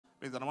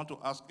Please, and I want to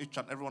ask each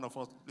and every one of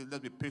us, let's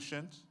be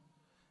patient,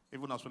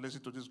 even as we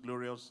listen to this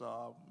glorious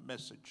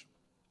message.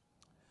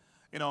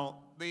 You know,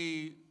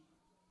 the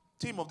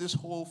theme of this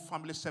whole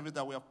family service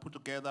that we have put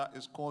together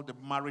is called the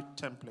marriage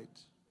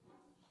template.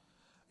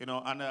 You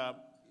know, and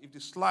if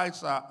the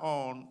slides are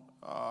on,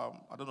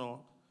 I don't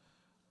know.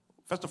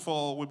 First of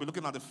all, we'll be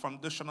looking at the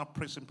foundational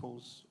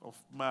principles of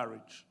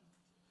marriage.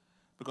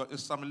 Because in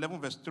Psalm 11,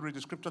 verse 3,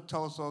 the scripture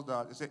tells us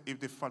that it says, if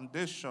the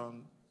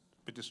foundation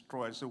be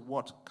destroyed, so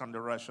what can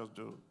the righteous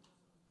do?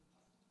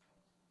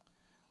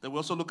 Then we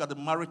also look at the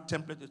marriage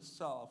template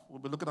itself. We'll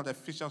be looking at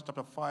Ephesians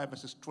chapter 5,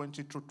 verses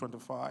 20 through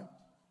 25.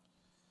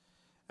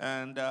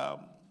 And we'll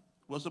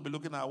also be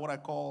looking at what I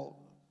call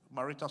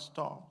marital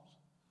storms.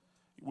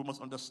 We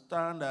must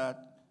understand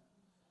that,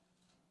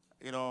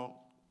 you know,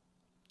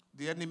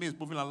 the enemy is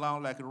moving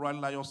around like a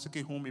roaring lion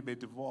seeking whom he may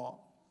devour.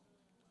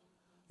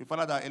 You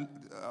find out that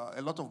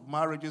a lot of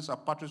marriages are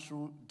passing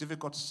through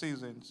difficult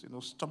seasons, you know,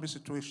 stormy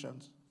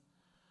situations.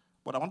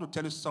 But I want to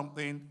tell you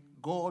something.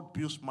 God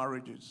builds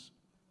marriages.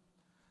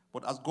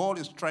 But as God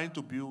is trying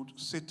to build,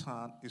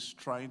 Satan is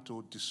trying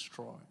to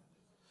destroy.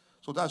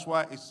 So that's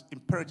why it's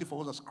imperative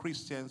for us as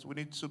Christians. We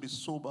need to be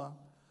sober.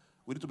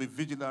 We need to be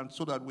vigilant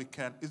so that we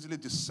can easily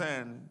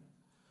discern,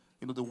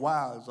 you know, the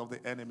wiles of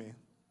the enemy.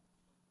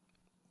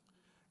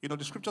 You know,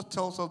 the scripture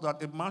tells us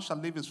that a man shall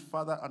leave his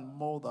father and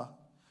mother,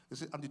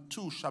 and the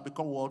two shall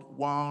become what?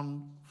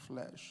 One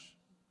flesh.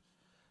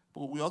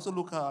 But we also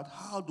look at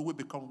how do we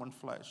become one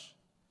flesh.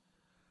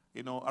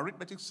 You know,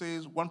 arithmetic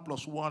says 1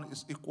 plus 1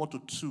 is equal to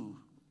 2.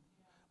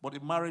 But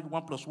in marriage,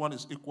 1 plus 1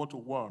 is equal to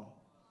 1.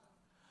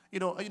 You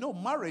know,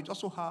 marriage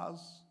also has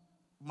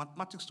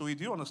mathematics to it.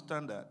 Do you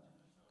understand that?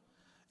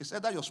 It's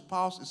either your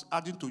spouse is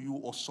adding to you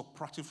or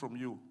subtracting from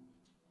you.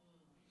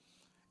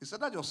 It's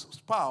either your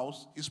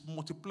spouse is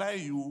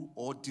multiplying you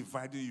or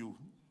dividing you.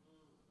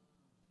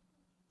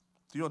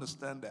 Do you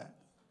understand that?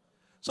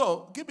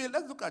 So,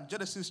 let's look at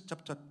Genesis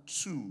chapter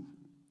 2.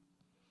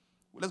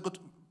 Let's go to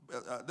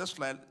this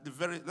slide.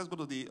 Let's go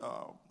to the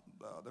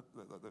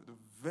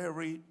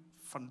very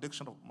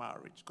foundation of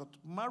marriage. Because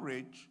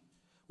marriage,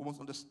 we must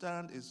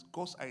understand, is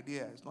God's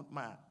idea. It's not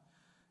man.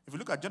 If you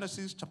look at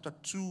Genesis chapter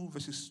 2,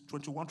 verses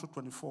 21 to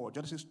 24.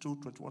 Genesis 2,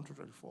 21 to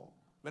 24.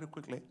 Very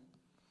quickly.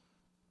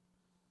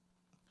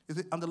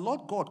 And the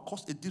Lord God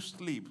caused a deep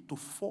sleep to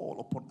fall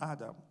upon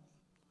Adam.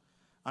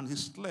 And he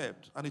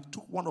slept, and he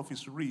took one of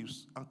his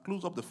ribs and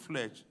closed up the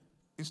flesh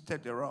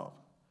instead thereof.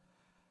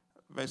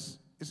 Verse,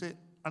 it said,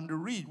 and the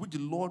rib which the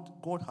Lord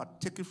God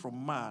had taken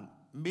from man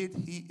made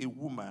he a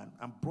woman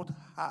and brought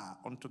her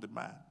unto the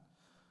man.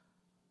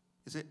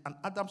 He said, and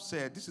Adam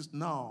said, this is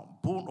now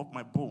bone of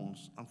my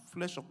bones and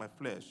flesh of my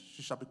flesh.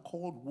 She shall be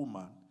called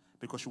woman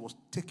because she was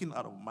taken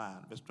out of man.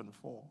 Verse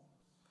 24.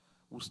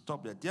 We'll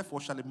stop there.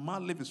 Therefore shall a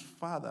man leave his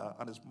father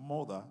and his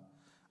mother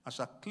and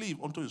shall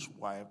cleave unto his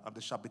wife, and they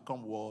shall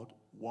become what?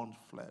 One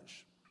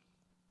flesh.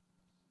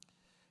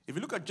 If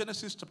you look at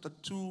Genesis chapter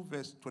 2,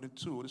 verse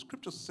 22, the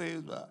scripture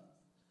says that,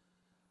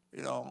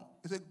 you know,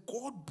 it said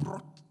God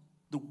brought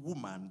the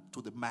woman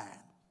to the man.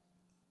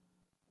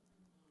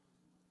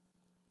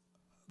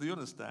 Do you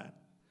understand?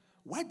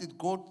 Why did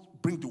God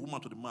bring the woman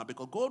to the man?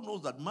 Because God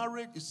knows that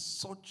marriage is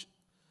such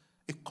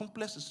a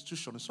complex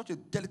institution. It's such a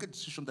delicate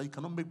decision that you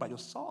cannot make by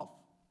yourself.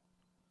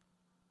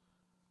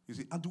 You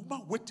see, and the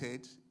woman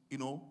waited, you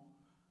know,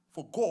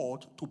 for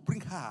God to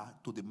bring her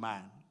to the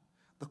man.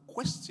 The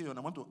question I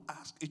want to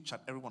ask each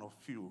and every one of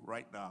you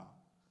right now,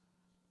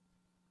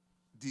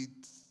 did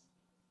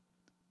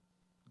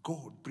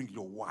God bring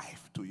your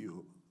wife to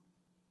you?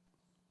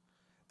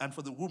 And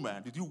for the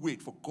woman, did you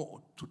wait for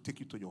God to take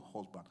you to your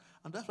husband?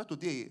 And that's why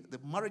today the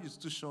marriage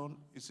institution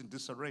is in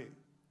disarray.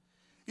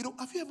 You know,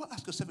 have you ever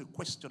asked yourself a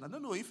question? I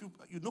don't know if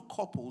you know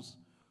couples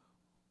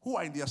who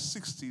are in their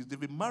 60s, they've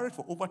been married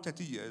for over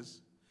 30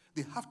 years,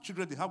 they have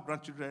children, they have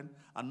grandchildren,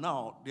 and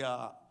now they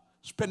are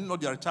spending all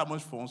their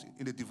retirement funds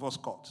in the divorce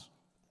court.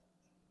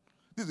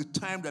 This is the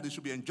time that they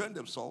should be enjoying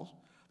themselves,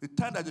 the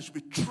time that they should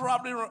be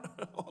traveling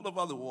all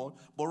over the world,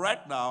 but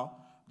right now,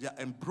 they are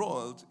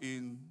embroiled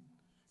in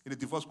the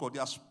divorce court. They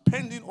are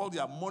spending all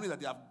their money that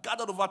they have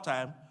gathered over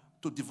time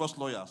to divorce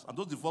lawyers. And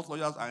those divorce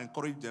lawyers are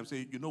encouraging them,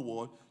 saying, you know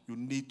what, you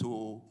need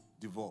to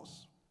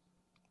divorce.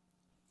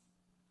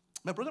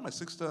 My brother, my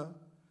sister,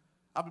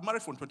 I've been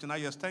married for 29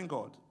 years, thank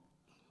God.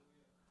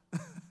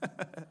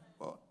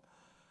 Well,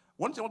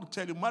 one thing I want to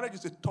tell you, marriage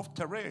is a tough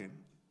terrain,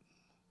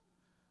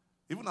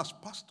 even as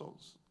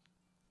pastors.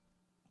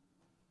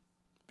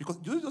 Because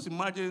you just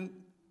imagine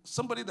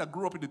somebody that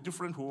grew up in a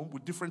different home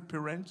with different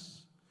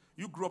parents.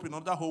 You grew up in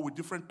another home with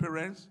different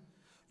parents.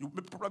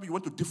 Probably you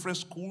went to different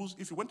schools.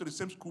 If you went to the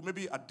same school,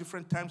 maybe at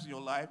different times in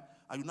your life,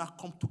 and you now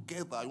come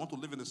together, you want to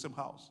live in the same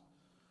house.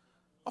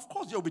 Of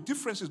course, there will be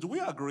differences. Do we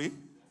agree?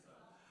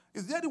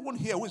 Is there anyone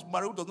here who is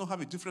married who does not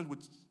have a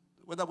difference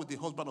whether with the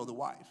husband or the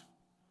wife?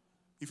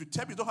 If you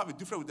tell me you don't have a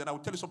difference with them, I will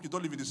tell you something, you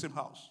don't live in the same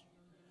house.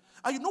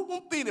 And you know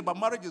one thing about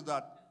marriage is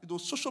that, you know,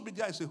 social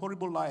media is a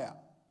horrible liar.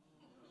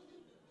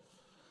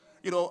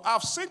 You know,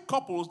 I've seen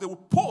couples, they will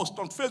post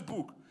on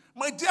Facebook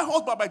My dear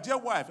husband, my dear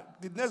wife,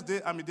 the next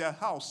day I'm in their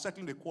house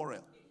settling the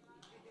quarrel.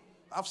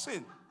 I've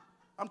seen.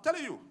 I'm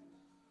telling you.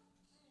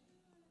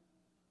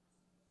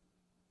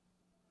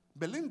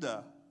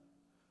 Belinda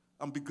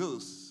and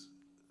Bigos,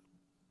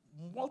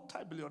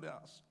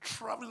 multi-billionaires,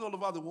 traveling all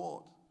over the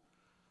world,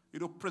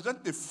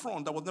 present a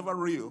front that was never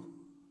real.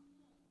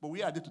 But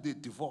we are there today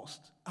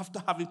divorced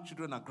after having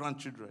children and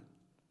grandchildren.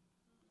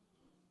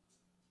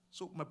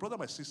 So my brother,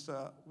 my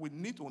sister, we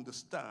need to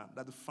understand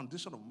that the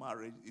foundation of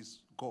marriage is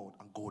God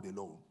and God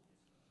alone.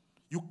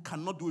 You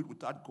cannot do it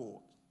without God.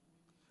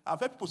 I've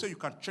heard people say you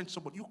can change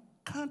somebody. You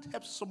can't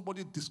help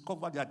somebody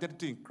discover their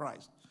identity in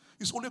Christ.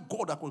 It's only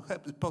God that will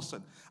help the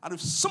person. And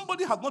if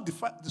somebody has not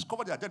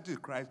discovered their identity in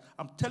Christ,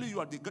 I'm telling you,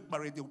 as they get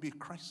married, there will be a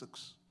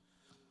crisis.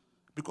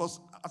 Because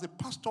as a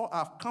pastor,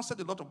 I've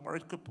counseled a lot of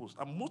married couples,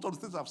 and most of the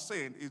things I've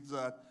said is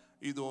that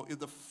if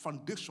the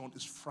foundation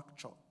is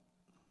fractured.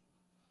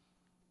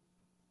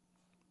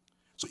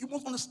 So you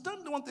must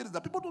understand the one thing is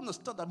that people don't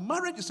understand that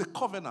marriage is a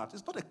covenant.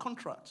 It's not a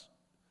contract.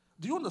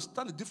 Do you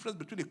understand the difference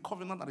between a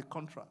covenant and a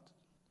contract?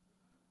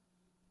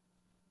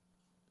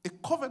 A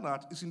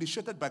covenant is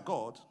initiated by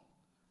God.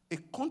 A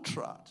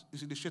contract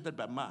is initiated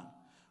by man.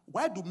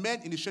 Why do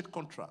men initiate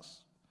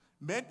contracts?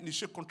 Men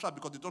initiate contracts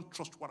because they don't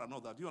trust one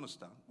another. Do you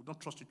understand? We don't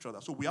trust each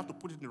other. So we have to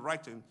put it in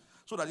writing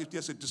so that if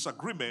there's a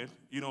disagreement,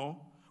 we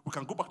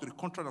can go back to the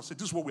contract and say,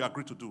 this is what we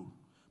agreed to do.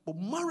 But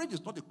marriage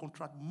is not a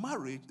contract.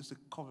 Marriage is a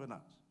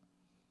covenant.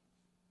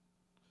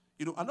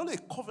 And only a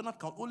covenant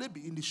can only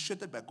be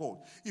initiated by God.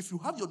 If you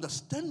have the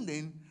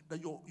understanding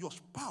that your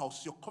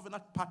spouse, your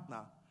covenant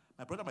partner,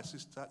 my brother, my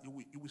sister, you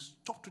will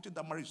stop treating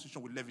that marriage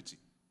decision with levity.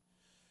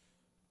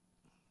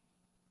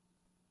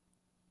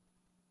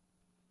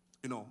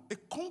 A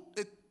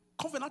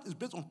covenant is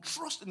based on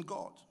trust in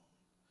God.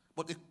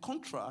 But a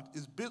contract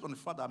is based on the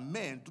fact that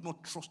men do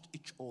not trust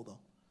each other.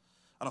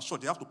 And so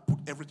they have to put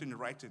everything in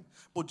writing.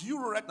 But do you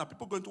know right now,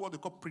 people go into what they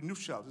call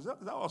prenuptials. Is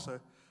that what I say?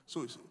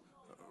 So it's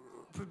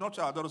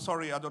prenuptial, I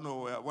don't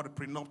know what a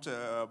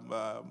prenuptial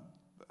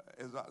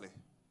exactly.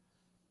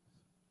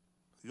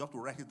 You have to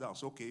write it down.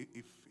 So, okay,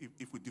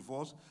 if we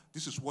divorce,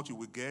 this is what you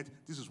will get.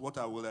 This is what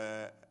I will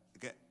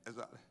get.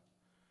 Exactly.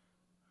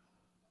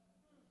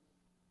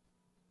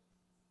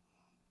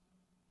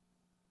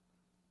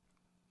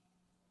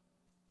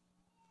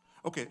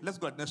 Okay, let's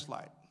go to the next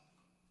slide.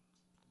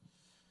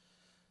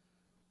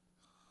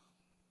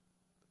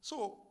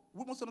 So,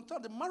 we must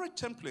understand the marriage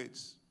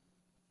template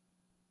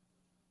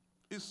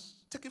is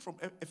taken from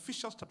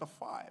Ephesians chapter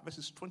 5,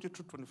 verses 20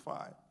 through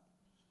 25.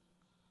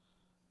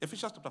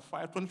 Ephesians chapter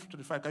 5, 20 through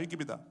 25. Can you give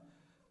me that?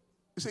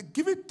 It says,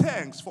 giving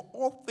thanks for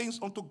all things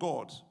unto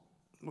God.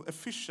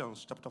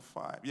 Ephesians chapter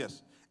 5,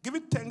 yes.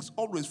 Giving thanks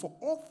always for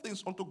all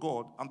things unto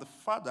God and the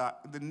Father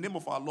in the name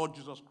of our Lord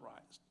Jesus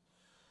Christ.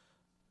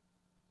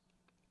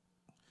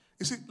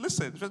 You see,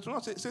 listen,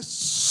 it says,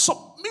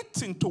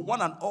 submitting to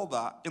one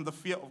another in the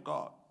fear of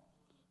God.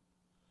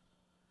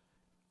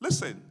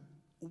 Listen,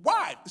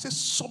 wife, it says,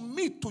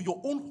 submit to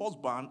your own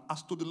husband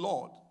as to the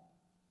Lord.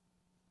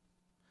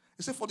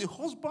 It says, for the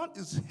husband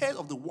is head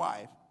of the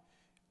wife,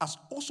 as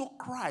also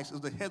Christ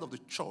is the head of the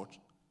church,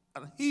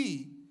 and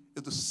he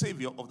is the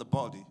savior of the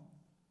body.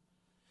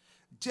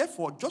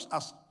 Therefore, just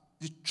as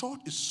the church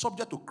is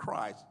subject to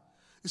Christ,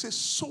 it says,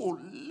 so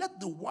let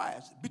the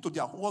wives be to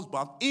their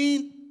husband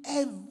in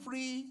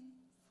everything.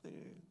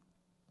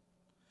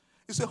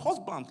 It says,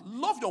 husbands,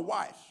 love your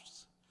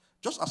wives,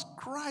 just as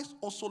Christ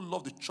also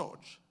loved the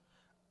church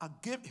and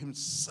gave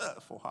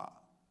himself for her.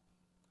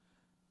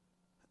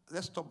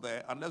 Let's stop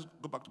there and let's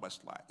go back to my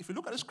slide. If you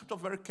look at the scripture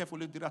very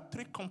carefully, there are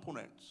three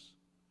components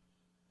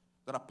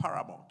that are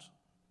paramount.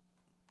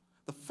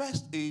 The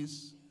first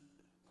is,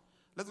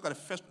 let's look at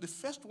the first. The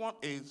first one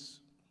is,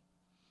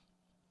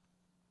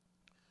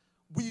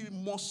 we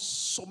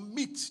must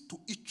submit to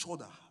each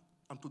other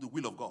and to the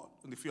will of God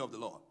in the fear of the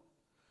Lord.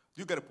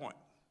 Do you get a point?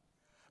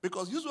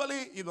 Because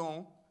usually,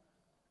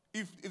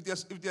 if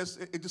there's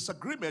a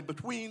disagreement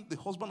between the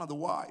husband and the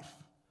wife,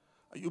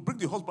 you bring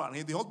the husband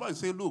in, the husband will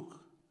say,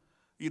 look,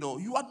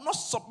 you are not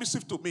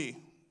submissive to me.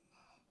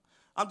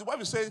 And the wife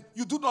will say,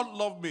 you do not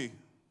love me.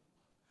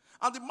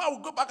 And the man will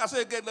go back and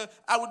say again,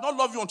 I will not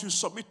love you until you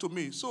submit to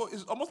me. So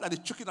it's almost like the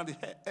chicken and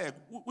the egg.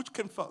 Which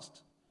came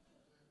first?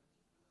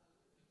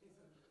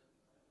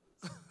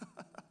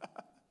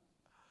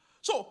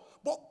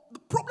 But the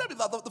problem is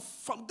that the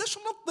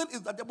foundational thing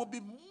is that there will be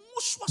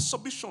mutual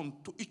submission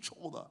to each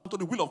other, to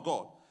the will of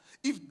God.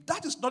 If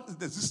that is not in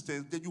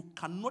existence, then you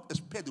cannot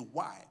expect the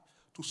wife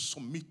to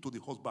submit to the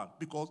husband,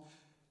 because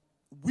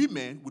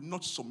women will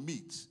not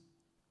submit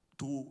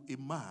to a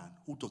man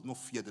who does not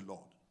fear the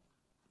Lord.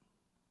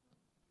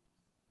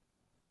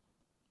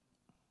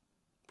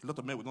 A lot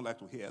of men would not like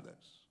to hear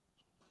this,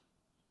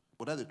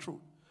 but that's the truth.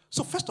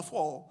 So first of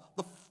all,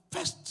 the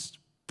first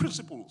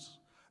principles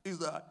is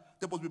that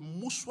there must be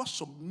mutual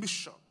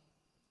submission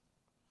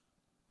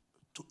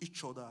to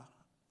each other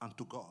and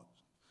to God.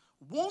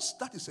 Once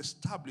that is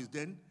established,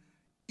 then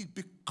it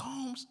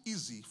becomes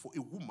easy for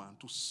a woman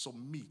to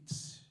submit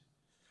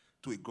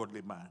to a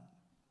godly man.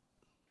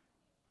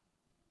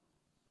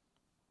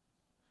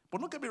 But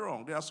don't get me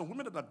wrong, there are some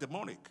women that are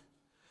demonic.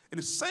 In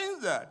the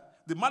sense that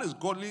the man is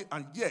godly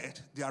and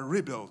yet they are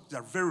rebels. They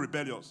are very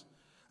rebellious.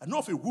 I know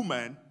of a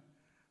woman,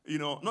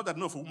 not that I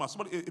know of a woman,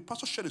 a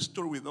pastor shared a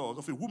story with us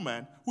of a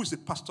woman who is a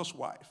pastor's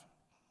wife.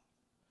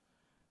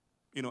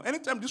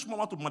 Anytime this woman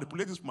wants to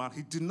manipulate this man,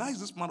 he denies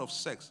this man of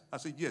sex. I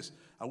say, yes,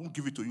 I won't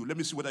give it to you. Let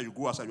me see whether you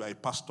go outside, you are a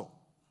pastor.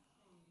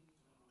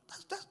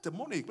 That's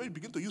demonic when you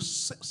begin to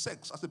use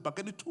sex as a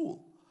bargaining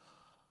tool.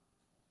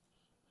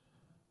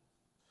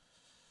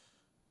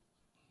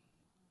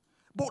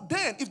 But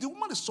then, if the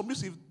woman is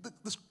submissive,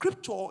 the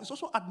scripture is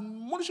also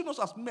admonishing us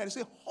as men. It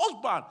says,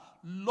 husband,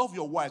 love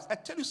your wives. I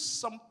tell you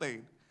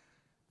something.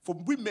 For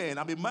women,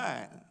 I'm a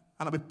man,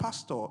 and I'm a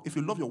pastor. If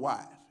you love your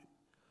wife,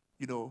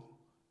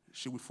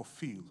 she will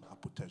fulfill her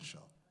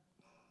potential.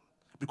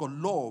 Because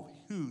love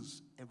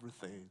heals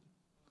everything.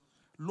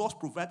 Love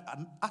provides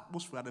an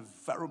atmosphere, an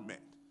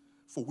environment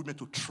for women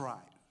to thrive.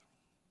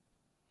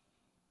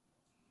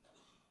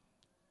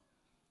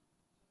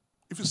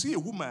 If you see a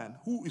woman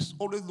who is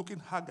always looking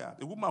haggard,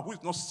 a woman who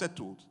is not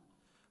settled,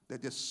 then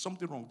there's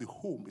something wrong. The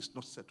home is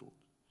not settled.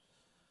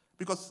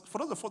 Because for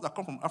those of us that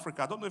come from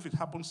Africa, I don't know if it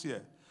happens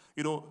here.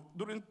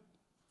 During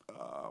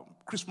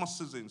Christmas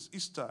seasons,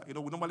 Easter, we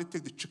normally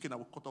take the chicken and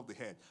we cut off the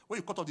head. When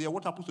you cut off the head,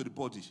 what happens to the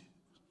body?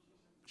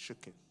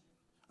 Chicken.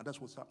 And that's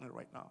what's happening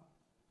right now.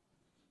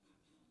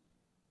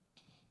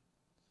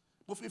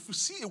 But if you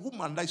see a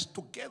woman that is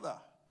together,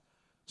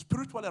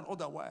 spiritually and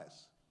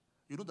otherwise,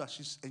 you know that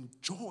she's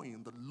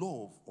enjoying the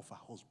love of her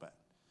husband.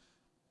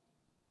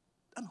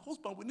 And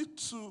husband, we need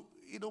to,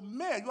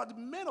 men, you are the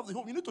men of the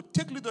home. You need to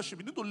take leadership.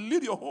 You need to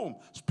lead your home,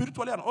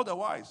 spiritually and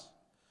otherwise.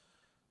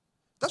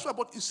 That's why,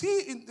 but you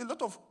see, in a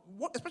lot of,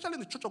 especially in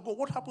the Church of God,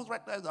 what happens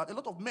right now is that a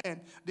lot of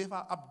men, they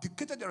have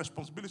abdicated their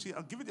responsibility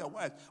and given their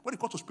wives. When it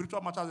comes to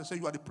spiritual matters, they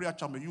say, you are the prayer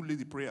champion, you lead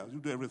the prayers,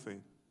 you do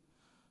everything.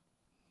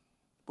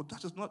 But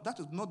that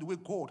is not the way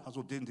God has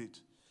ordained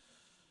it.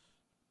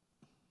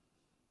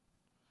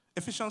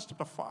 Ephesians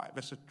chapter 5,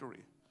 verse 3.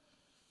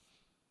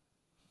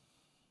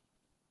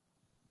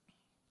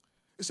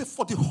 It says,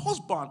 for the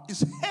husband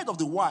is head of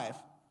the wife,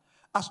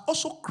 as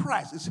also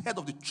Christ is head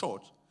of the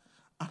church,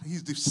 and he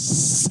is the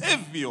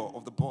savior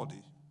of the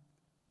body.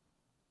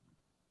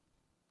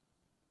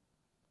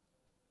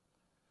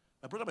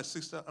 My brother, my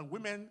sister, and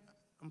women,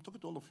 I'm talking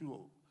to all of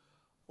you,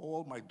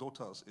 all my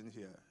daughters in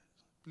here,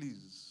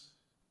 please,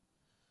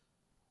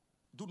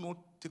 do not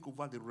take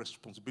over the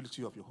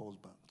responsibility of your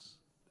husbands.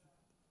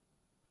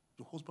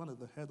 Your husband is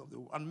the head of the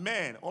home. And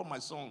men, all my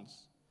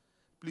sons,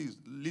 please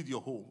lead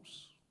your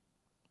homes,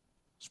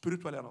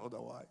 spiritually and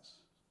otherwise.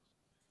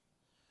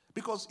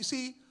 Because, you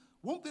see,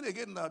 one thing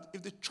again, that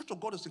if the Church of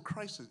God is in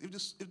crisis, if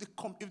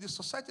the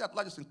society at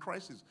large is in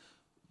crisis,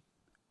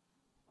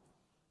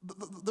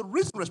 the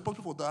reason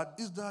responsible for that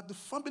is that the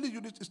family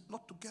unit is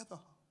not together.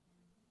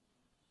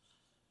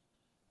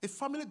 A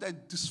family that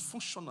is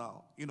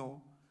dysfunctional,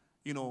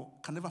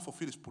 can never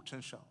fulfill its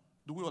potential.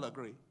 Do we all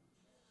agree?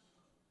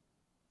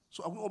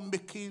 So are we all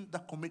making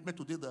that commitment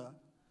today that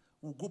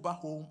we'll go back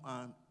home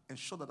and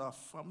ensure that our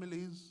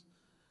families,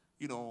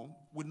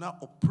 will now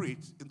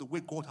operate in the way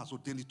God has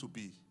ordained it to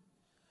be?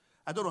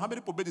 I don't know how many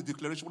people made the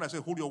declaration when I say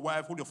hold your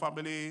wife, hold your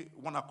family,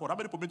 one accord. How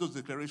many people made those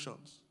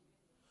declarations?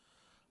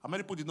 How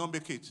many people did not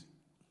make it?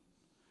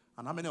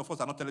 And how many of us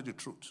are not telling the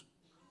truth?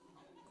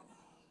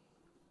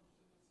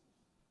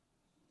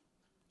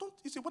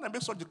 You see, when I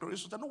make such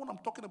declarations, I know what I'm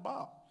talking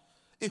about.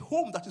 A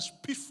home that is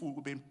peaceful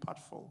will be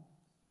impactful.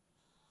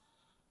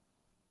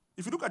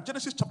 If you look at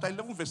Genesis chapter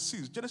 11, verse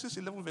 6, Genesis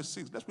 11, verse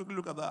 6, let's quickly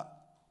look at that.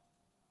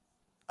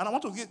 And I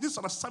want to get this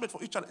an assignment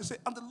for each other. It said,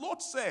 and the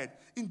Lord said,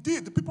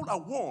 indeed, the people are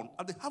one,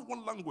 and they have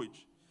one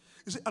language.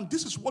 He said, and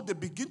this is what they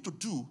begin to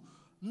do.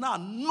 Now,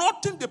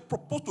 nothing they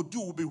propose to do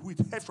will be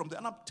withheld from them.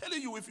 And I'm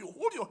telling you, if you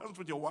hold your hands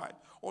with your wife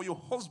or your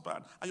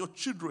husband and your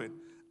children,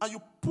 and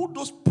you put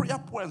those prayer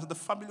points in the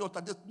family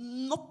altar, there's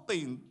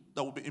nothing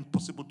that will be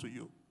impossible to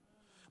you.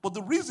 But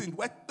the reason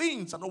why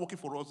things are not working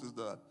for us is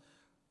that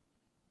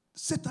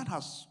Satan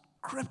has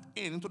crept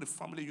into the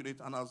family unit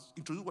and has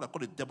introduced what I call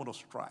the demon of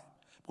strife.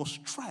 Because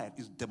strife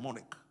is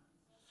demonic.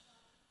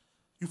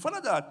 You find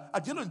out that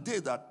at the end of the day,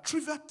 that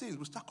trivial things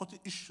will start causing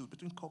issues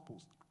between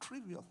couples.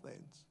 Trivial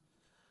things.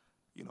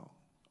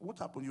 What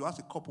happened? You ask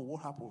a couple,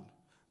 what happened?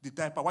 The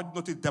diaper. Why did you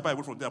not take the diaper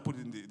away from there and put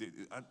it in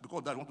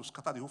because they want to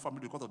scatter the whole family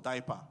because of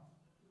diaper.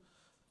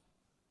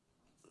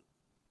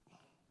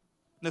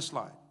 Next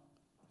slide.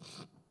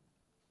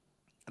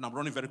 And I'm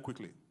running very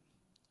quickly.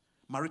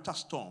 Marital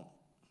storm.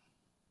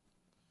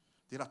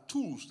 There are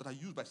tools that are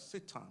used by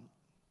Satan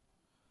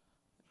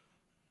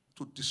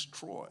to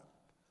destroy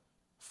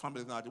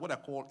family. What I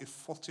call a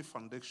faulty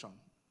foundation.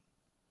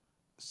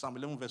 Psalm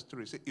 11 verse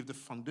 3 says, if the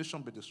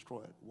foundation be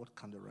destroyed, what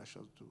can the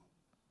righteous do?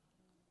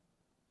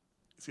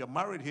 If you're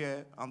married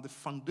here and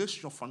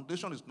your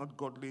foundation is not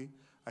godly,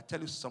 I tell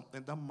you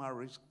something, that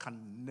marriage can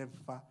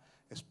never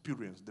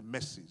experience the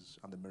mercies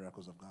and the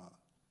miracles of God.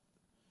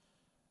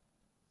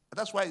 And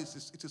that's why it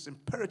is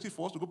imperative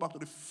for us to go back to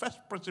the first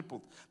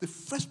principle. The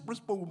first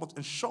principle, we must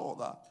ensure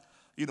that,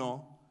 in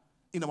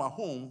our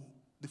home,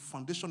 the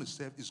foundation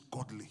itself is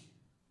godly.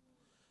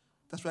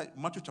 That's why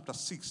Matthew chapter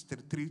 6,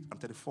 33 and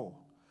 34.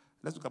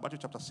 Let's look at Matthew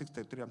chapter 6,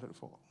 33 and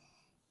 34.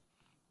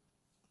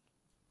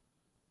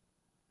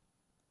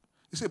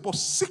 He said, but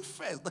seek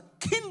first the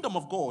kingdom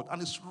of God and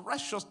his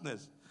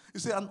righteousness. He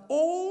said, and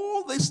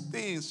all these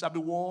things shall be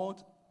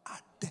what?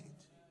 Added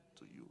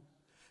to you.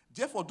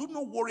 Therefore, do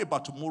not worry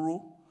about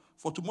tomorrow,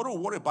 for tomorrow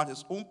will worry about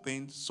its own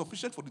things.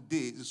 Sufficient for the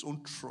day is its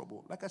own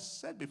trouble. Like I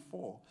said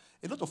before,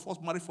 a lot of us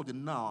marry for the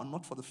now and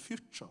not for the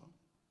future.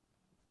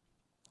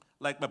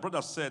 Like my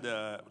brother said,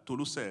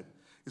 Tolu said,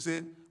 he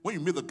said, when you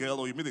meet the girl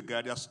or you meet the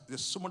guy, there's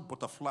so much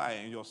butterfly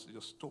in your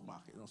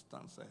stomach. You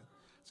understand? Say,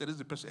 this is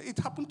the person. It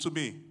happened to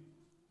me.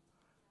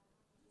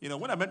 You know,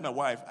 when I met my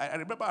wife, I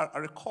remember, I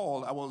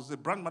recall, I was a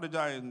brand manager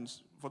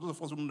for those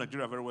of us who know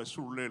Nigeria very well,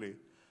 Surulere.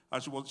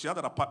 And she had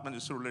an apartment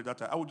in Surulere that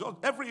time. I would just,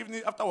 every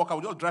evening after work, I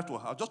would just drive to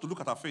her just to look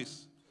at her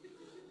face.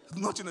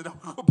 Nothing like that.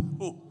 I would go back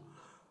home.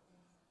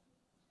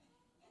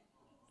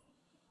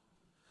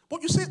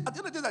 But you see, at the end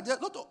of the day, there are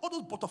a lot of all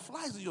those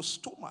butterflies in your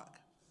stomach.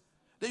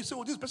 Then you say,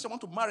 well, this person I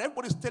want to marry.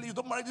 Everybody's telling you,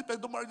 don't marry this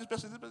person, don't marry this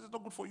person is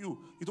not good for you.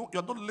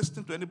 You're not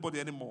listening to anybody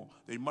anymore.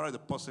 Then you marry the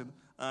person,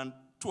 and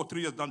 2 or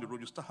 3 years down the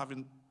road, you start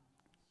having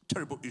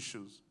terrible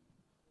issues.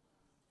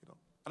 You know?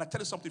 And I tell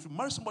you something, if you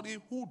marry somebody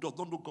who does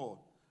not know God,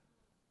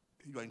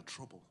 you are in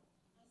trouble.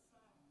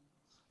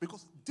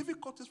 Because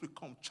difficulties will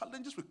come,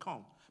 challenges will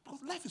come. Because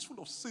life is full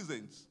of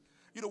seasons.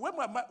 You know, when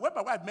my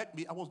wife met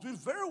me, I was doing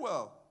very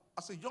well.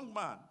 As a young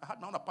man, I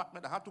had my own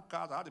apartment, I had 2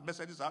 cars, I had a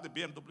Mercedes, I had a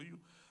BMW.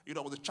 You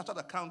know, I was a chartered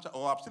accountant,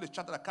 or I'm still a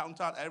chartered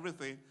accountant,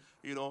 everything.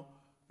 You know,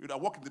 I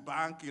work in the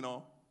bank, you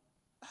know.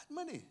 I had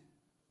money.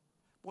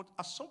 But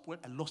at some point,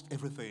 I lost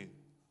everything.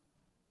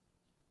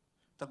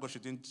 Thank God she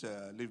didn't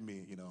leave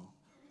me, you know.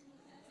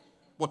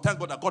 But thank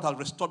God that God has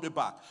restored me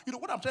back. You know,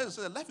 what I'm trying to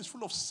say, life is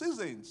full of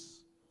seasons.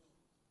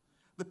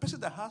 The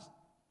person that has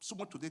so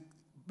much today,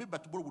 maybe by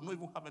tomorrow will not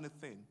even have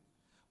anything.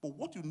 But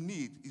what you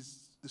need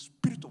is the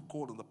Spirit of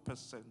God in the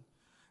person.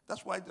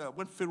 That's why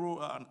when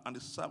Pharaoh and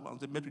his servants,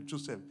 they met with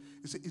Joseph,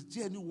 he said, is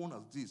there anyone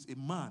as this, a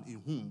man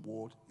in whom,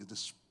 what, is the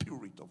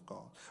Spirit of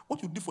God?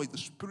 What you need for is the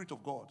Spirit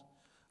of God,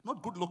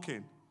 not good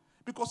looking.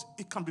 Because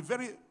it can be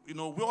very, you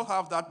know, we all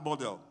have that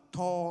model,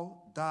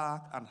 tall,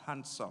 dark, and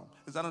handsome.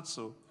 Is that not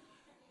so?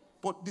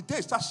 But the day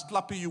it starts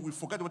slapping you, we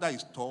forget whether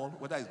he's tall,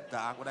 whether he's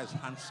dark, whether he's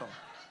handsome.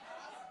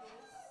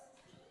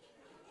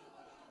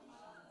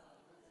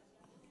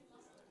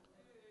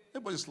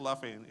 Everybody's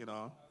laughing, you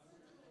know.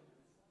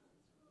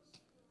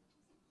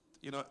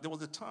 You know, there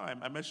was a time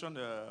I mentioned,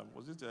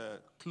 was it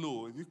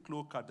Khloe? Is it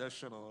Khloe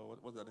Kardashian or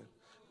what was that name?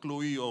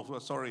 Chloe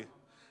or, sorry.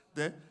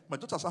 Then my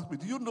daughter asked me,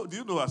 do you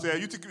know? I said,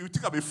 you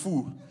think I'm a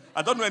fool.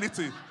 I don't know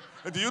anything.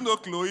 Do you know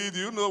Chloe? Do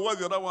you know what's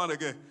the other one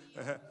again?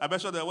 I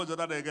mentioned what's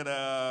the other again?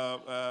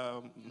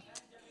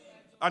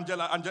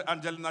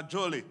 Angelina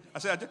Jolie. I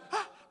said,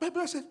 baby,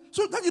 I said,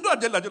 so then you know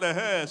Angelina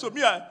Jolie. So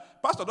me,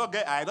 Pastor don't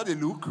get eye, not the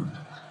look.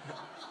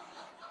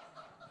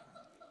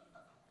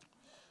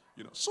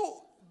 You know,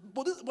 so,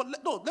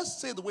 let's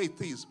say the way it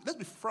is. Let's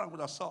be frank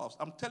with ourselves.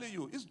 I'm telling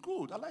you, it's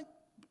good.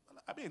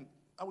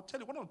 I would tell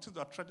you, one of the things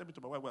that attracted me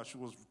to my wife was she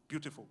was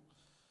beautiful.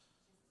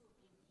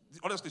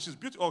 Honestly, she's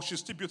beautiful. Oh, she's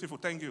still beautiful,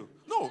 thank you.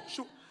 No,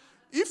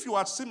 if you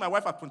had seen my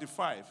wife at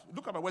 25,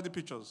 look at my wedding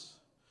pictures.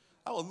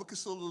 I was looking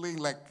so lean,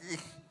 like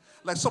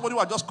somebody who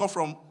had just come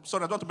from,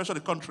 sorry, I don't want to mention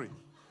the country.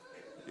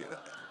 Yeah.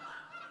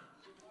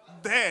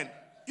 Then,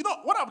 you know,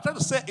 what I'm trying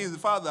to say is the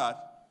fact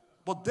that,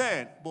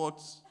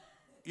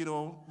 you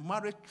know,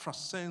 marriage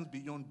transcends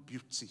beyond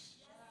beauty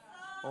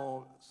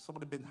or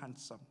somebody being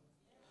handsome.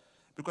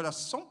 Because at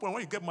some point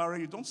when you get married,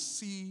 you don't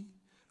see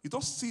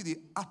the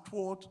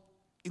outward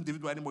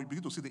individual anymore. You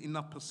begin to see the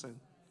inner person.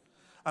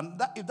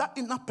 And if that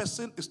inner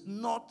person is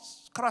not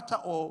character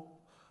or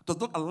does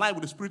not align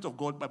with the Spirit of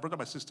God, my brother,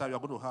 my sister, you are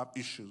going to have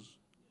issues.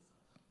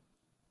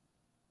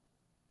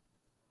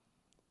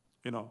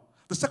 You know.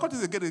 The second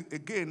thing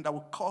again that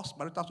will cause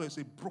marital is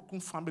a broken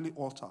family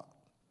altar.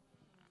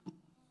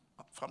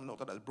 Family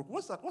altar that is broken.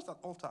 What's that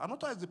altar? An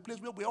altar is the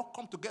place where we all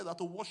come together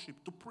to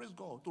worship, to praise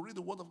God, to read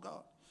the Word of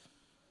God.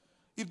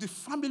 If the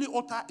family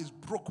altar is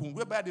broken,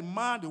 whereby the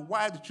man, the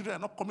wife, the children are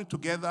not coming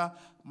together,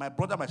 my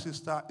brother, my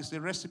sister, it's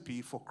a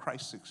recipe for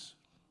crisis.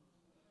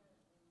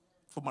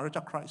 For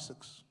marital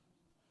crisis.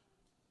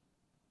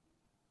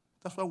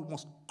 That's why we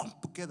must come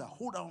together,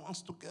 hold our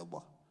hands together,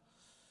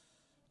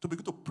 to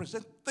begin to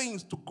present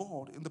things to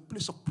God in the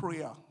place of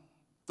prayer.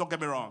 Don't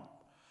get me wrong.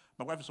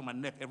 My wife is on my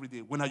neck every day.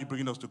 When are you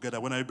bringing us together?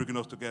 When are you bringing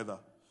us together?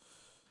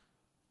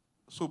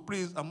 So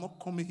please, I'm not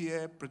coming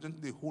here presenting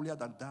the holier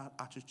than thou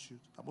attitude.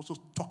 I'm also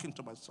talking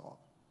to myself.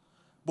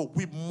 But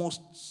we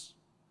must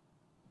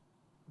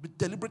be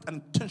deliberate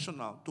and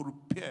intentional to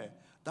repair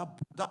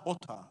that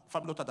altar,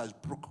 family altar that is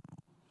broken.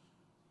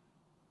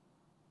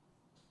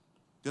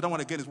 The other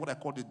one again is what I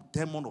call the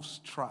demon of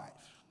strife.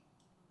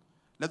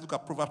 Let's look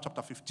at Proverbs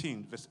chapter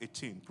 15, verse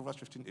 18. Proverbs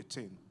 15,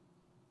 18.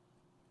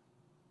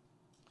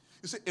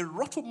 It says, a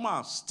wrathful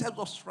man stirs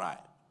up strife,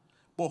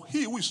 but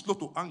he who is slow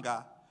to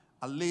anger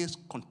allays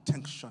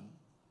contention.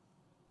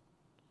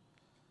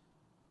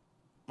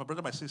 My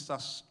brother, my sister,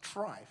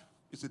 strife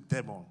is a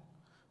demon.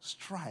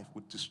 Strife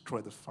will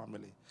destroy the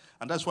family.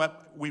 And that's why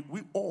we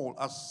all,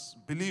 as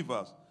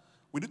believers,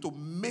 we need to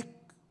make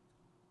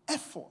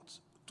effort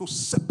to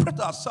separate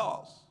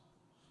ourselves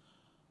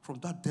from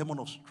that demon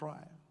of strife.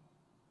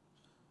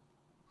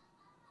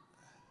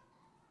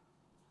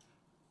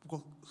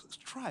 Because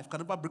strife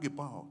can never bring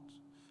about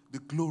the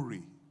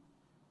glory,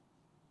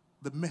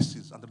 the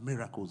mercies, and the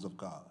miracles of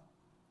God.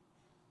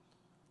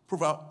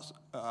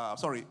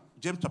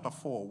 James chapter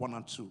 4, 1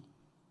 and 2.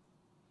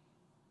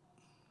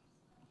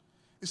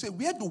 He said,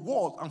 where do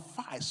wars and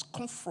fights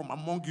come from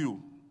among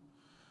you?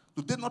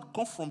 Do they not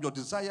come from your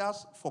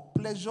desires for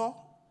pleasure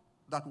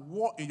that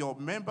war in your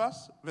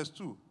members? Verse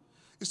 2.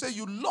 He said,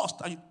 you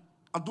lust and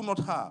do not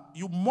have.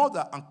 You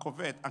murder and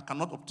covet and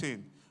cannot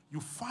obtain. You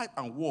fight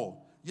and war,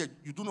 yet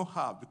you do not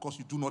have because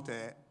you do not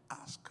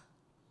ask.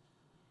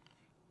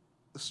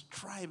 The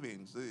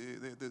strivings,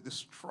 the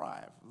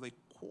strife, the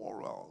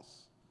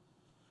quarrels,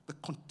 the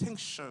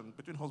contention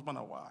between husband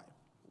and wife.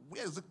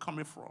 Where is it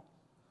coming from?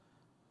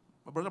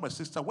 My brother, my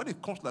sister, when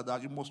it comes like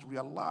that, you must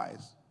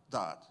realize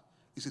that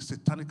it's a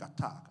satanic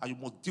attack and you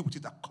must deal with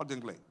it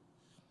accordingly.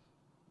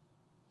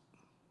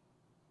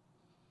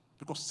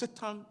 Because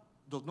Satan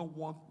does not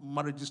want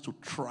marriages to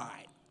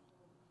thrive.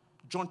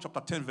 John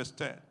chapter 10, verse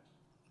 10.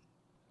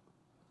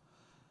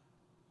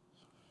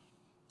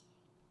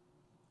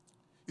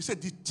 He said,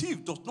 the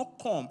thief does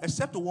not come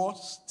except to what?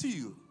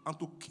 Steal and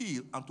to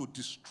kill and to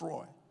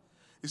destroy.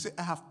 He said,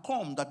 I have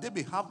come that they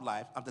may have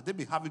life and that they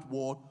may have it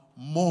what?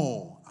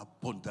 More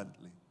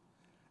abundantly.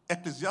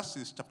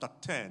 Ecclesiastes chapter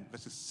 10,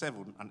 verses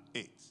 7 and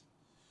 8.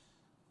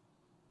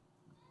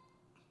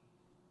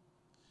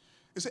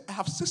 He said, I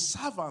have seen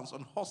servants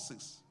on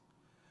horses.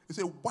 He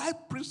said, while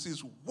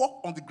princes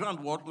walk on the ground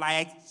what?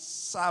 Like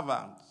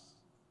servants.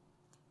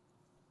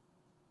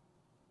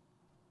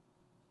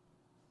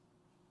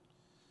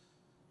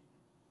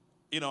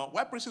 You know,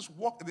 while princes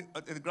walk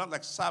in the ground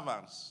like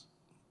servants.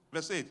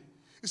 Verse 8.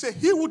 He said,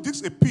 he who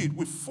digs a pit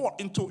will fall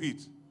into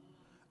it.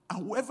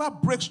 And whoever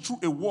breaks through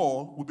a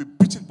wall will be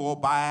beaten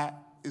by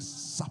a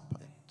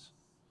serpent.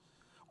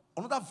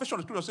 Another version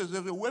of the scripture says,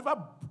 whoever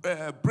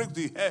breaks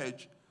the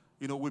hedge,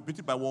 will be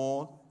beaten by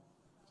what?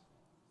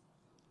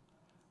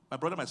 My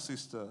brother, my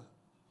sister,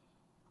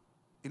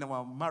 in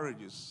our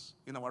marriages,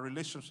 in our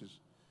relationships,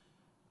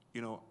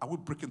 are we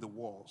breaking the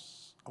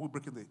walls? Are we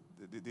breaking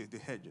the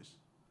hedges?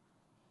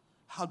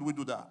 How do we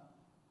do that?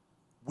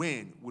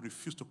 When we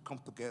refuse to come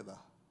together,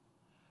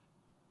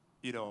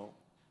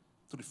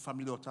 to the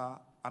family altar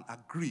and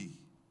agree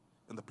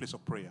in the place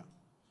of prayer.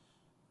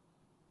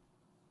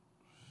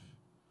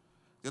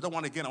 The other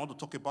one, again, I want to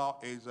talk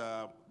about is,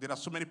 there are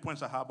so many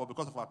points I have, but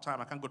because of our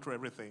time, I can't go through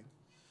everything.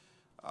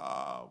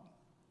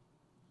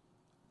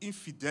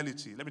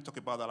 Infidelity. Let me talk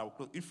about that. I will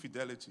close.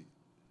 Infidelity.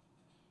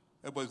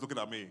 Everybody's looking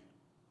at me.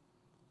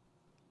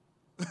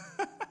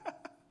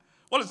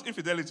 What is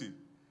infidelity?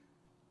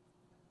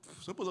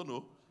 Some people don't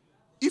know.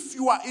 If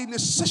you are in a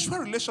sexual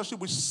relationship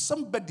with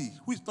somebody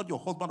who is not your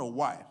husband or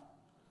wife,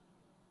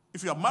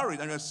 if you are married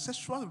and you're in a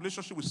sexual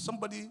relationship with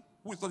somebody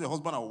who is not your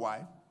husband or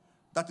wife,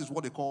 that is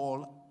what they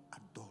call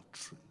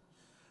adultery.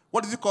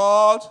 What is it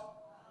called?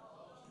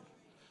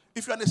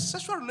 If you're in a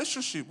sexual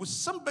relationship with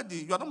somebody,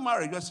 you are not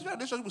married, you're in a sexual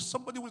relationship with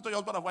somebody who is not your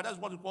husband or wife, that is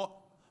what they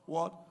call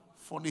what?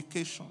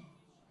 Fornication.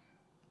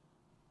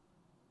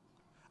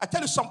 I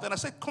tell you something, I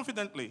say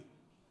confidently,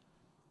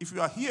 if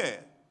you are here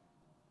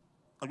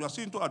and you are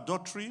still into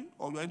adultery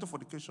or you are into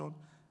fornication,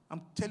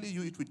 I'm telling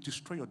you it will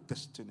destroy your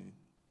destiny.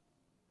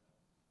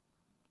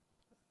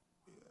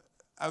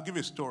 I'll give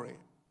you a story.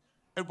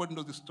 Everybody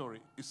knows this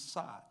story. It's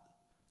sad.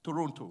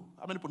 Toronto.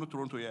 How many people know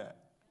Toronto here?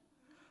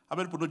 How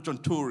many people know John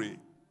Tory?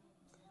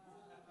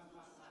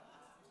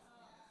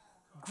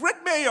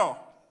 Great mayor.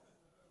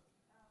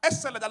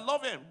 Excellent. I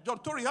love him. John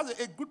Tory has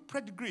a good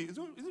pedigree. Is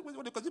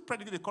it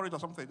pedigree they call it or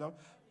something? No?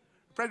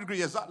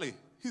 Pedigree, exactly.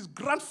 His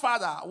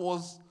grandfather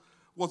was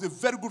a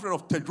very good friend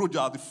of Ted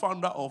Rogers, the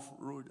founder of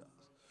Rogers.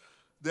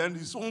 Then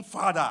his own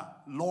father,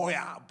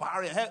 lawyer,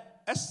 Barry,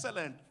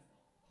 excellent,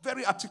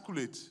 very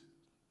articulate.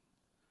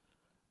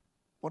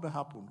 What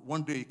happened?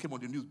 One day he came on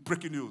the news,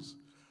 breaking news.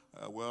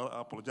 I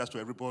apologize to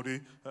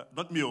everybody.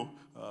 Not me.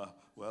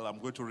 I'm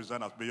going to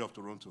resign as mayor of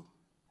Toronto.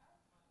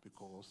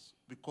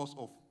 Because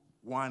of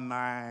one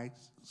night.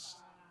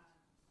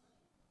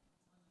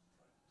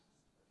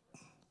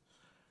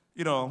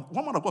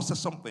 One man of God said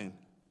something.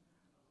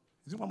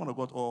 Is it one man of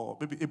God? Or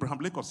maybe Abraham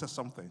Lincoln said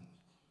something.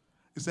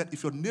 He said,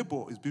 if your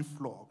neighbor is being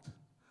flogged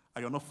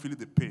and you're not feeling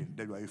the pain,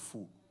 then you are a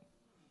fool.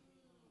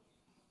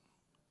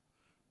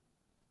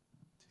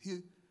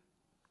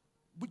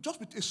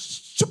 Just with a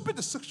stupid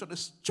decision, a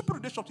stupid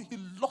relationship, he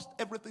lost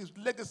everything. His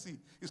legacy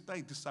is now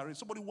in disarray.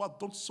 Somebody who has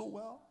done so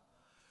well.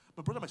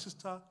 My brother, my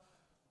sister,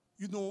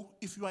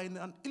 if you are in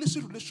an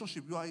illicit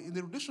relationship, you are in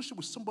a relationship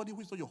with somebody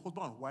who is not your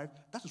husband and wife,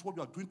 that is what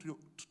you are doing to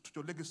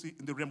your legacy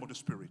in the realm of the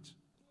spirit.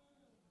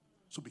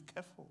 So be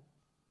careful.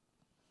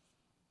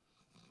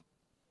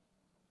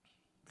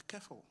 Be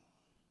careful.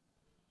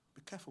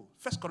 Be careful.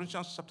 1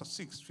 Corinthians chapter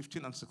 6,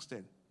 15 and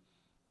 16.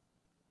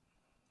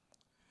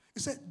 He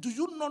said, do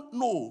you not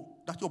know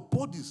that your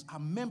bodies are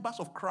members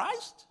of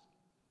Christ?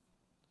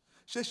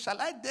 He said,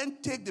 shall I then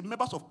take the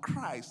members of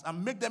Christ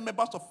and make them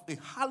members of a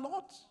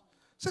harlot?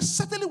 He said,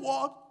 certainly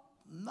what?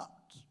 Not.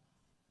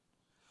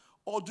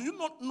 Or do you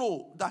not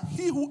know that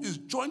he who is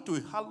joined to a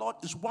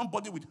harlot is one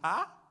body with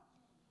her?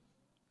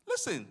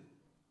 Listen,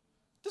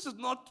 this is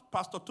not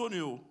Pastor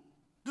Tonio.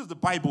 This is the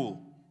Bible.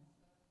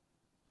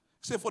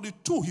 He said, for the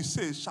two, he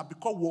says, shall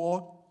become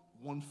what?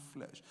 One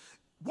flesh.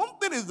 One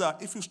thing is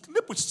that if you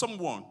sleep with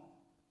someone,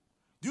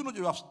 do you know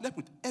you have slept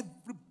with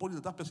everybody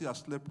that person has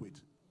slept with?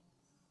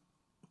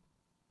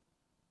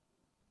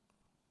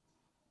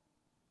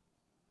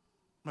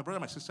 My brother,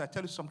 my sister, I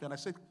tell you something, and I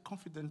say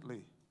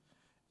confidently,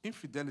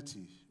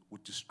 infidelity will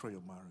destroy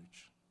your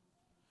marriage.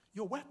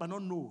 Your wife might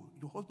not know,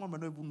 your husband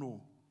might not even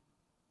know,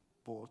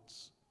 but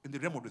in the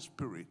realm of the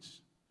spirit,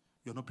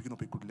 you're not picking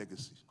up a good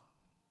legacy.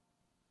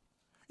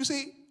 You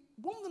see,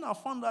 one thing I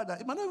found out that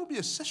it might not even be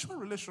a sexual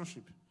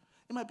relationship.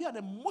 It might be an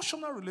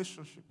emotional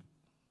relationship.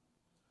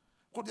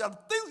 Because there are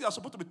things you are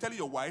supposed to be telling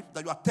your wife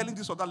that you are telling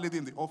this other lady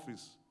in the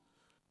office.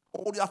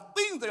 Or there are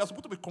things that you are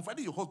supposed to be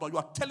confiding your husband, you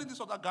are telling this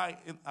other guy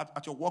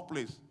at your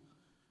workplace.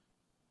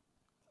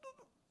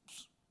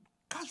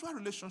 Casual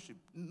relationship,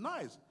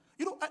 nice.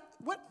 You know,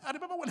 I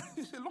remember when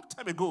a long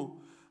time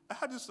ago, I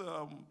had this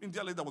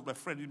Indian lady that was my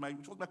friend,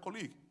 she was my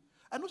colleague.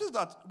 I noticed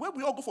that when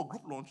we all go for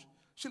group lunch,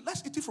 she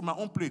likes eating from my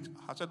own plate.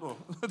 I said, no,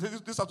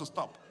 this has to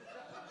stop.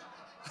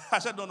 I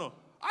said, no.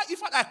 In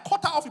fact, I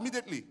cut her off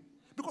immediately.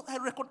 Because I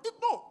reckon,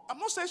 no, I'm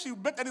not saying she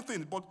bet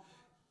anything, but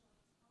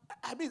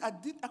I mean, I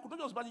could not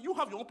just imagine, you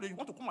have your own plate, you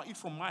want to come and eat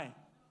from mine.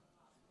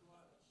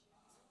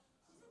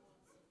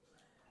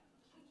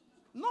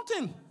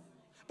 Nothing.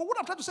 But what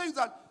I'm trying to say is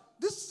that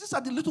these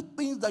are the little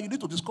things that you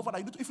need to discover.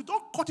 That if you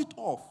don't cut it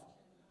off,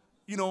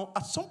 you know,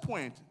 at some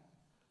point,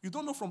 you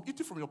don't know from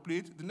eating from your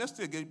plate, the next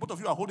day again, both of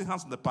you are holding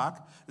hands in the park,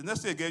 the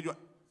next day again,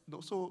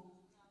 so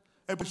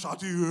everybody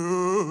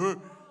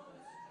shouting.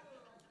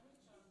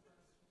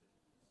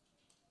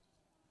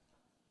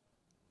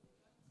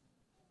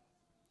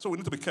 So we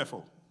need to be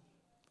careful.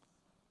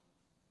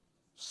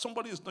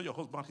 Somebody is not your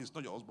husband, he's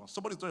not your husband.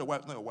 Somebody is not your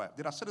wife, not your wife.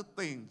 There are certain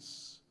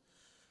things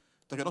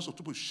that you're not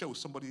supposed to share with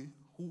somebody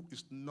who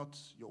is not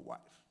your wife.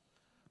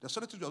 There are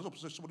certain things you're not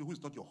supposed to share with somebody who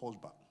is not your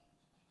husband.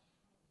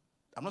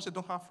 I'm not saying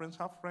don't have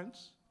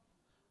friends,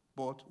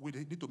 but we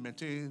need to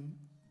maintain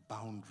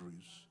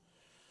boundaries.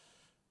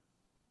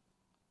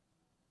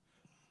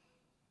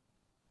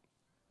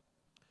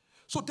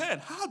 So then,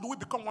 how do we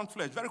become one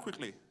flesh? Very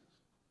quickly.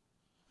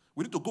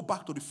 We need to go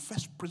back to the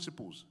first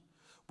principles.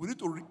 We need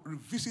to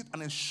revisit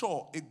and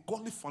ensure a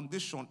godly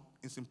foundation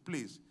is in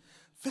place.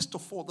 First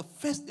of all, the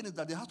first thing is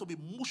that there has to be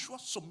mutual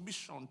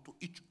submission to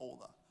each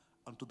other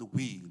and to the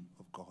will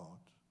of God.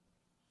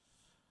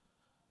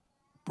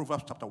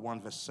 Proverbs chapter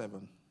 1, verse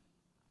 7.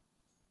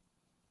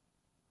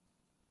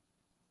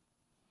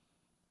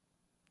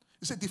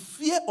 He said, the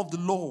fear of the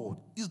Lord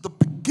is the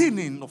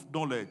beginning of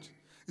knowledge.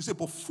 He said,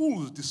 but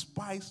fools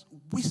despise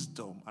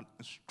wisdom and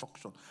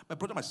instruction. My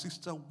brother, my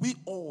sister, we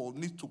all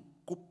need to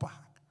go back.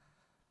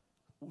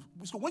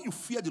 So when you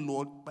fear the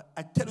Lord,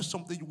 I tell you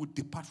something, you will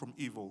depart from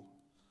evil.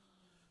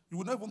 You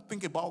will not even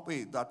think about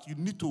it, that you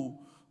need to,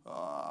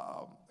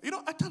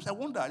 at times I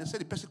wonder, they say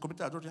the person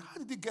committed adultery. How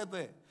did he get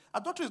there?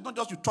 Adultery is not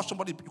just you touch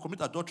somebody, you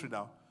commit adultery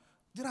now.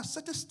 There are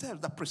certain steps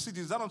that precede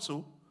it. Is that not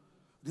so?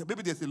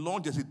 Maybe there's a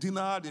lunch, there's a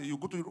dinner, you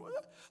go to...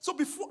 So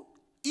before,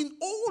 in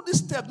all these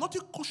steps,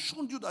 nothing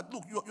cautioned you that,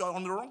 look, you're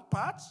on the wrong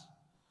path.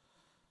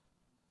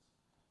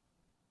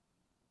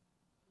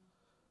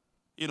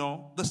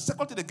 The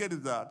second thing again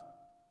is that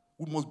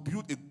we must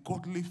build a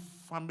godly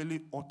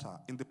family altar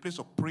in the place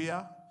of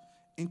prayer,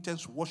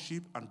 intense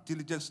worship, and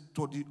diligent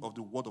study of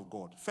the word of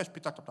God. 1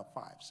 Peter chapter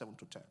 5, 7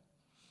 to 10.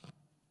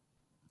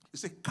 He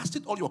said, cast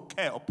it all your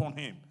care upon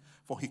him,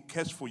 for he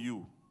cares for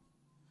you.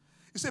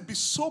 He said, be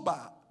sober,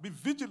 be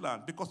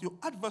vigilant, because your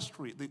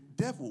adversary, the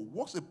devil,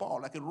 walks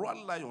about like a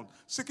roaring lion,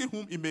 seeking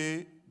whom he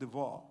may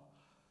devour.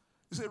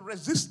 He said,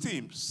 resist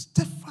him,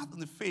 stay fast in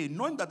the faith,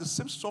 knowing that the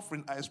same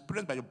suffering are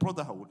experienced by your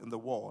brotherhood in the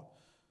world.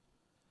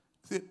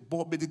 He said,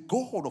 but may the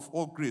God of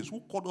all grace, who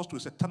called us to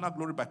his eternal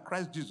glory by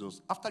Christ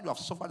Jesus, after you have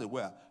suffered a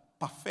while,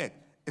 perfect,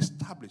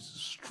 establish,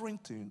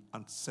 strengthen,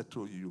 and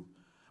settle you.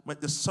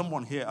 But there's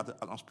someone here,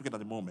 I'm speaking at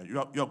the moment,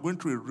 you are going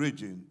through a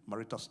raging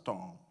marital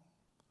storm.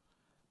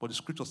 But the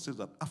scripture says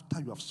that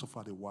after you have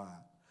suffered a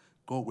while,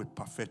 God will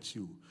perfect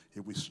you. He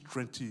will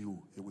strengthen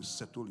you. He will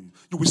settle you.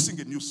 You will sing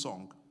a new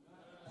song.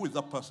 Who is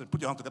that person?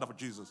 Put your hands together for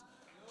Jesus.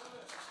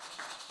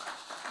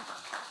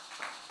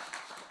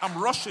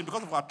 I'm rushing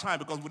because of our time,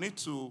 because we need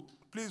to,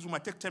 please, we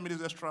might take 10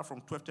 minutes extra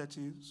from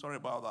 12:30. Sorry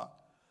about that.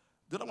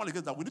 The other one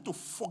is that we need to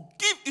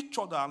forgive each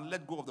other and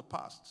let go of the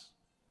past.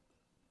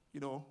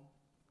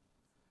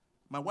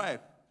 My wife,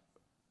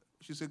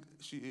 she said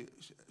she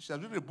has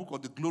written a book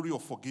on the glory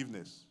of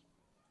forgiveness.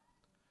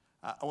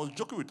 I was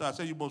joking with her. I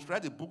said, you must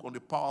write a book on the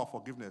power of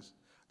forgiveness.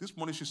 This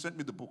morning, she sent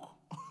me the book.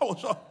 I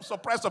was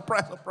surprised.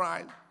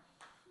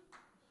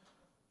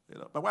 You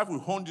know, my wife will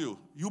horn you.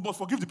 You must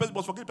forgive the person, you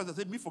must forgive the person.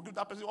 Say, me forgive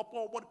that person,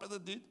 or what the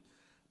person did.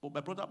 But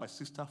my brother, my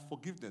sister,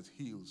 forgiveness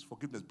heals.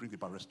 Forgiveness brings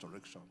about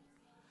restoration.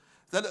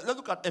 Then let's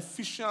look at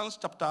Ephesians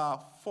chapter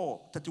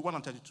 4, 31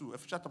 and 32.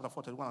 Ephesians chapter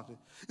 4, 31 and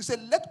 32. It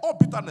said, let all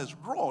bitterness,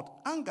 wrath,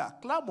 anger,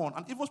 clamor,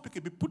 and evil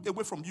speaking be put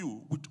away from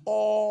you with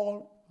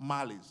all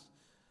malice.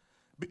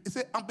 It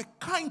said, and be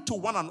kind to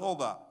one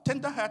another,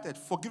 tender-hearted,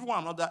 forgive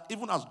one another,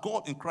 even as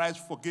God in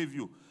Christ forgave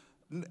you.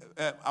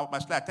 My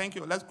slide, thank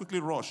you. Let's quickly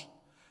rush.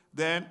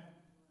 Then,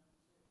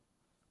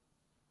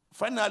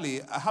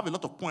 finally, I have a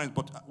lot of points,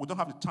 but we don't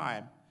have the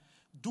time.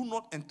 Do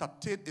not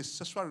entertain a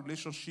sexual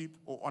relationship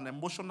or an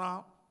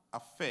emotional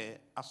affair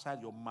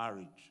outside your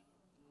marriage.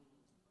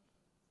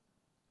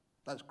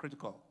 That's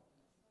critical.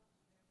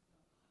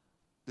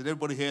 Did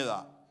everybody hear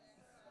that?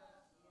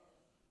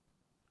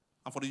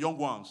 And for the young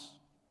ones,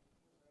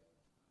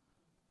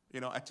 you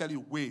know, I tell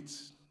you, wait.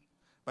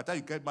 By the time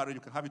you get married,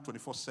 you can have it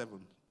 24/7.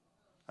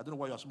 I don't know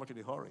why you're so much in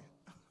a hurry.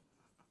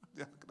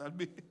 That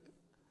be.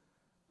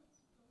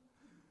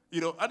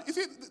 You know, and you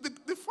see,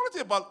 the funny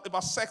thing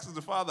about sex is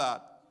the fact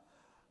that,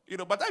 you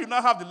know, by the time you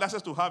now have the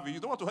license to have it, you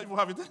don't want to even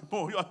have it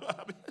anymore.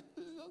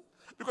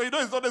 Because you know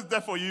it's always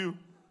there for you.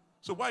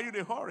 So why are you in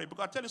a hurry?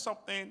 Because I tell you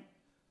something,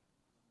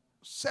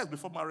 sex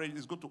before marriage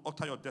is going to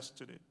alter your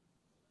destiny.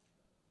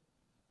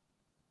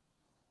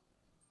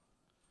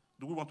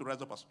 Do we want to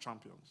rise up as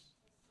champions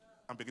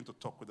and begin to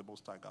talk with the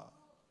Most High God?